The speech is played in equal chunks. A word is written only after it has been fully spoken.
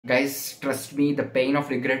Guys, trust me, the pain of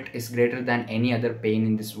regret is greater than any other pain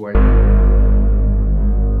in this world.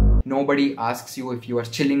 Nobody asks you if you are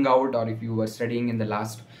chilling out or if you were studying in the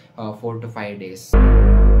last 4 to 5 days.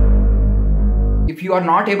 If you are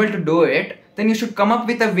not able to do it, then you should come up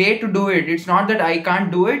with a way to do it. It's not that I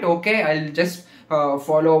can't do it, okay, I'll just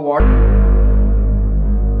follow what.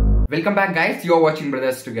 Welcome back guys, you are watching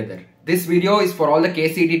Brothers Together. This video is for all the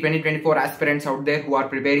KCET 2024 aspirants out there who are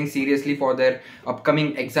preparing seriously for their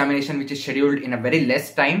upcoming examination, which is scheduled in a very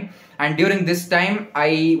less time. And during this time,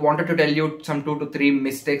 I wanted to tell you some 2 to 3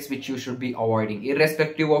 mistakes which you should be avoiding.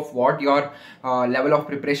 Irrespective of what your level of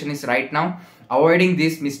preparation is right now, avoiding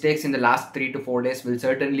these mistakes in the last 3 to 4 days will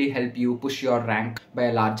certainly help you push your rank by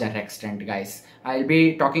a larger extent, guys. I'll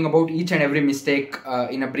be talking about each and every mistake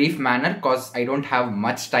in a brief manner because I don't have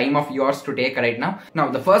much time of yours to take right now. Now,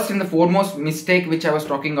 the first and the foremost mistake which I was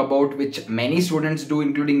talking about, which many students do,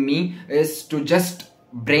 including me, is to just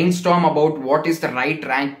brainstorm about what is the right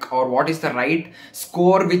rank or what is the right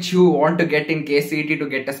score which you want to get in KCET to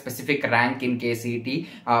get a specific rank in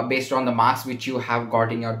KCET based on the marks which you have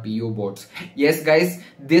got in your PU boards. Yes guys,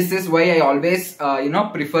 this is why I always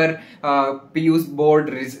prefer PU's board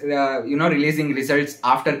releasing results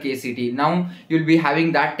after KCET. Now you'll be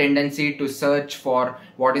having that tendency to search for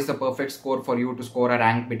what is the perfect score for you to score a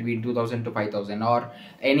rank between 2000 to 5000 or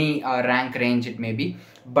any rank range it may be.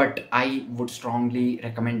 But I would strongly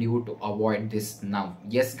recommend you to avoid this now.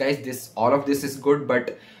 Yes guys, all of this is good,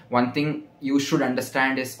 but one thing you should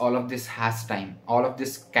understand is all of this has time. All of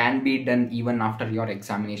this can be done even after your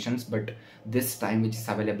examinations, but this time which is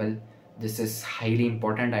available, this is highly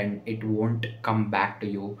important and it won't come back to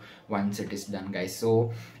you once it is done, guys.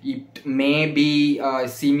 So it may be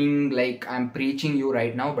seeming like I'm preaching you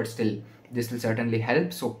right now, but still this will certainly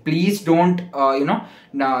help. So please don't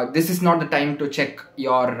this is not the time to check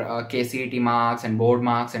your KCET marks and board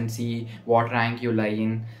marks and see what rank you lie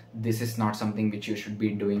in. This is not something which you should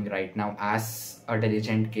be doing right now as a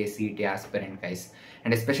diligent KCET aspirant, guys.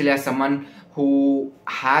 And especially as someone who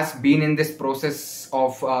has been in this process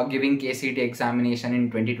of giving KCET examination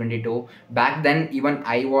in 2022. Back then, even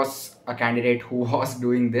I was a candidate who was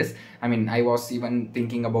doing this. I mean, I was even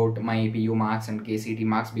thinking about my PU marks and KCET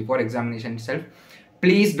marks before examination itself.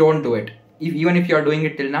 Please don't do it. Even if you are doing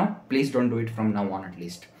it till now, please don't do it from now on at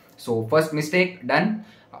least. So first mistake done.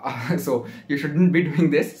 So you shouldn't be doing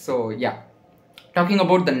this. So yeah, talking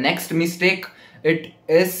about the next mistake, it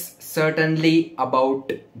is certainly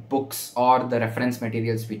about books or the reference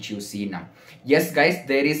materials which you see now. Yes guys,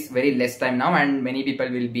 there is very less time now and many people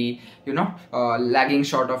will be lagging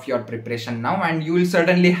short of your preparation now, and you will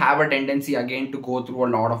certainly have a tendency again to go through a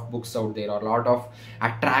lot of books out there, or a lot of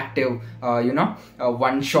attractive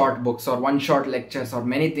one shot books or one shot lectures or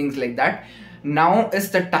many things like that. Now is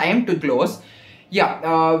the time to close.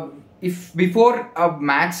 Yeah, if before a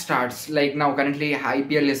match starts, like now currently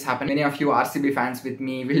IPL is happening, many of you RCB fans with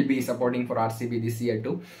me will be supporting for RCB this year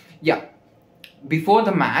too. Yeah, before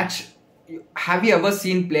the match, have you ever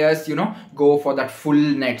seen players go for that full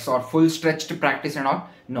nets or full stretched practice and all?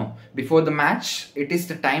 No. Before the match, it is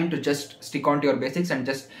the time to just stick on to your basics and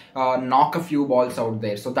just knock a few balls out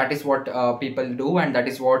there. So that is what people do, and that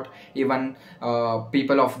is what even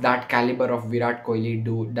people of that caliber of Virat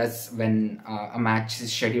Kohli does when a match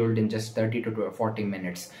is scheduled in just 30 to 40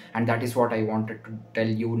 minutes. And that is what I wanted to tell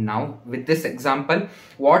you now with this example.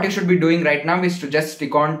 What you should be doing right now is to just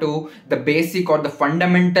stick on to the basic or the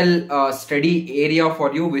fundamental study area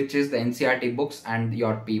for you, which is the NCERT books and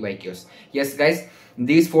your PYQs. Yes guys,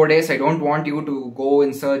 these 4 days I don't want you to go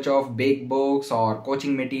in search of big books or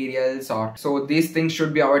coaching materials, so these things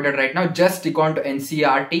should be avoided right now. Just stick on to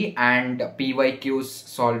NCERT, and PYQs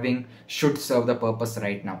solving should serve the purpose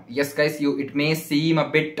right now. Yes guys, it may seem a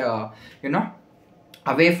bit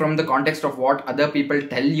away from the context of what other people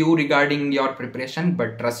tell you regarding your preparation,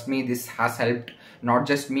 but trust me, this has helped not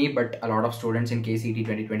just me but a lot of students in KCET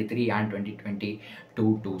 2023 and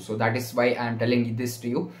 2022 too. So that is why I am telling this to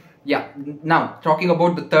you. Yeah, now talking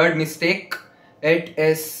about the third mistake, it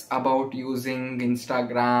is about using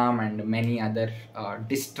Instagram and many other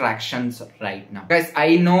distractions right now. Guys,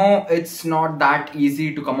 I know it's not that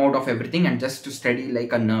easy to come out of everything and just to study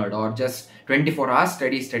like a nerd or just 24 hours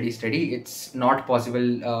study. It's not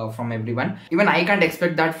possible from everyone. Even I can't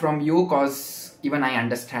expect that from you, because even I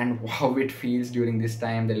understand how it feels during this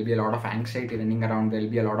time. There will be a lot of anxiety running around. There will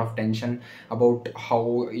be a lot of tension about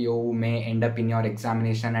how you may end up in your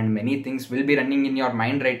examination, and many things will be running in your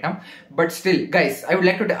mind right now. But still, guys, I would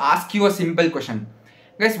like to ask you a simple question.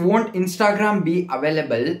 Guys, won't Instagram be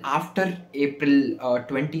available after April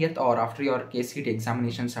 20th or after your KCET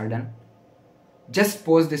examinations are done? Just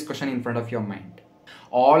pose this question in front of your mind.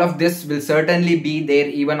 All of this will certainly be there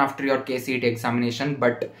even after your KCET examination,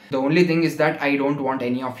 but the only thing is that I don't want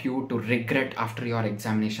any of you to regret after your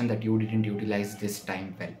examination that you didn't utilize this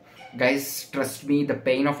time well. Guys, trust me, the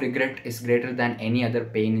pain of regret is greater than any other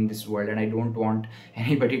pain in this world, and I don't want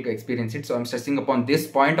anybody to experience it. So I'm stressing upon this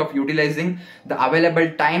point of utilizing the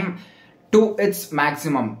available time to its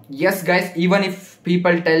maximum. Yes guys, even if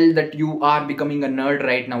people tell that you are becoming a nerd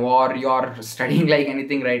right now or you're studying like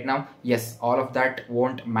anything right now, yes, all of that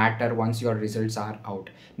won't matter once your results are out.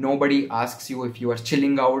 Nobody asks you if you are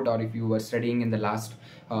chilling out or if you were studying in the last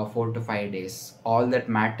 4 to 5 days. All that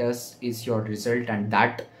matters is your result, and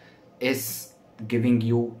that is giving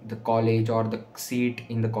you the college or the seat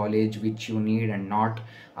in the college which you need, and not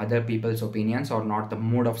other people's opinions or not the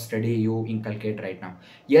mode of study you inculcate right now.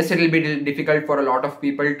 Yes, it will be difficult for a lot of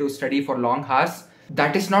people to study for long hours.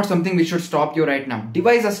 That is not something which should stop you right now.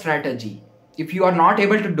 Devise a strategy. If you are not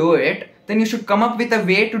able to do it, then you should come up with a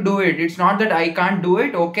way to do it. It's not that I can't do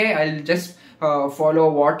it, okay, I'll just follow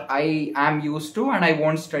what I am used to and I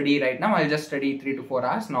won't study right now. I'll just study 3 to 4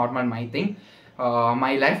 hours, normal, my thing.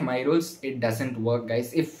 My life, my rules. It doesn't work,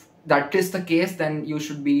 guys. If that is the case, then you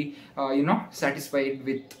should be satisfied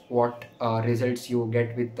with what results you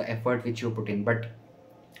get with the effort which you put in. But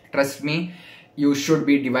trust me, you should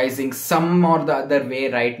be devising some or the other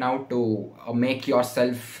way right now to make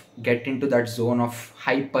yourself get into that zone of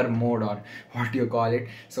hyper mode, or what you call it.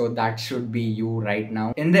 So that should be you right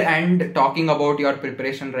now. In the end, talking about your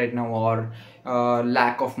preparation right now or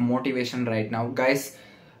lack of motivation right now, guys,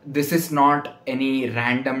 this is not any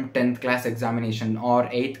random 10th class examination or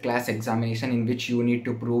 8th class examination in which you need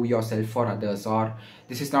to prove yourself for others, or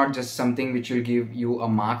this is not just something which will give you a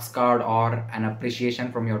marks card or an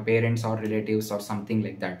appreciation from your parents or relatives or something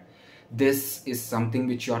like that. This is something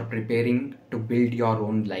which you are preparing to build your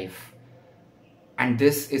own life, and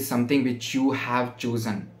this is something which you have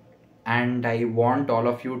chosen, and I want all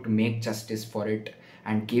of you to make justice for it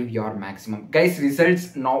and give your maximum. Guys,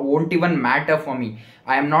 results now won't even matter for me.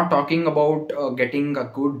 I am not talking about getting a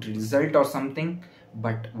good result or something,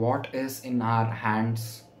 but what is in our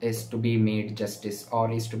hands is to be made justice,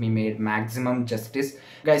 or is to be made maximum justice.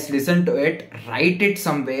 Guys, listen to it, write it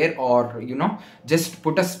somewhere, or just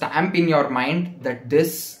put a stamp in your mind that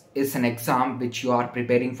this is an exam which you are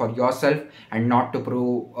preparing for yourself, and not to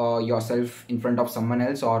prove yourself in front of someone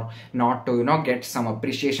else, or not to get some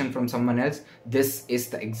appreciation from someone else. This is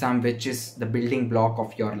the exam which is the building block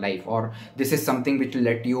of your life, or this is something which will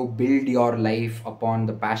let you build your life upon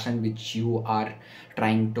the passion which you are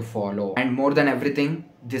trying to follow. And more than everything,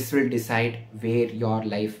 this will decide where your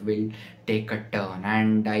life will take a turn.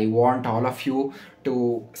 And I want all of you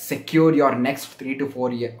to secure your next 3 to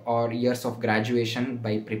 4 years of graduation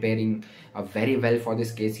by preparing very well for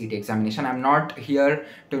this KCET examination. I'm not here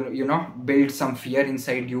to build some fear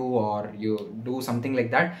inside you or you do something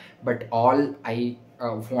like that, but all I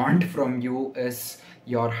want from you is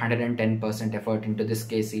your 110% effort into this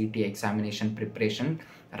KCET examination preparation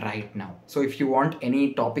right now. So if you want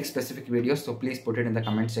any topic specific videos, so please put it in the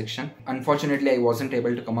comment section. Unfortunately, I wasn't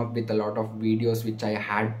able to come up with a lot of videos which I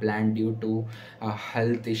had planned due to a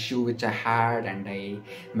health issue which I had, and I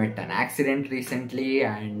met an accident recently,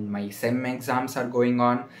 and my SEM exams are going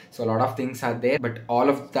on, so a lot of things are there. But all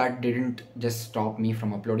of that didn't just stop me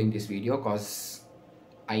from uploading this video, because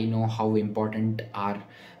I know how important are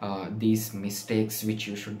these mistakes which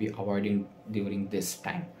you should be avoiding during this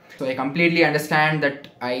time. So I completely understand that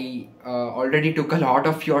I already took a lot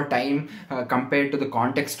of your time compared to the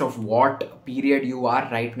context of what period you are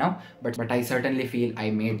right now, but I certainly feel I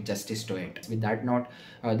made justice to it. With that note,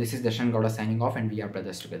 this is Darshan Gowda signing off, and we are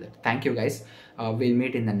brothers together. Thank you guys. We'll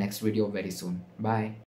meet in the next video very soon. Bye.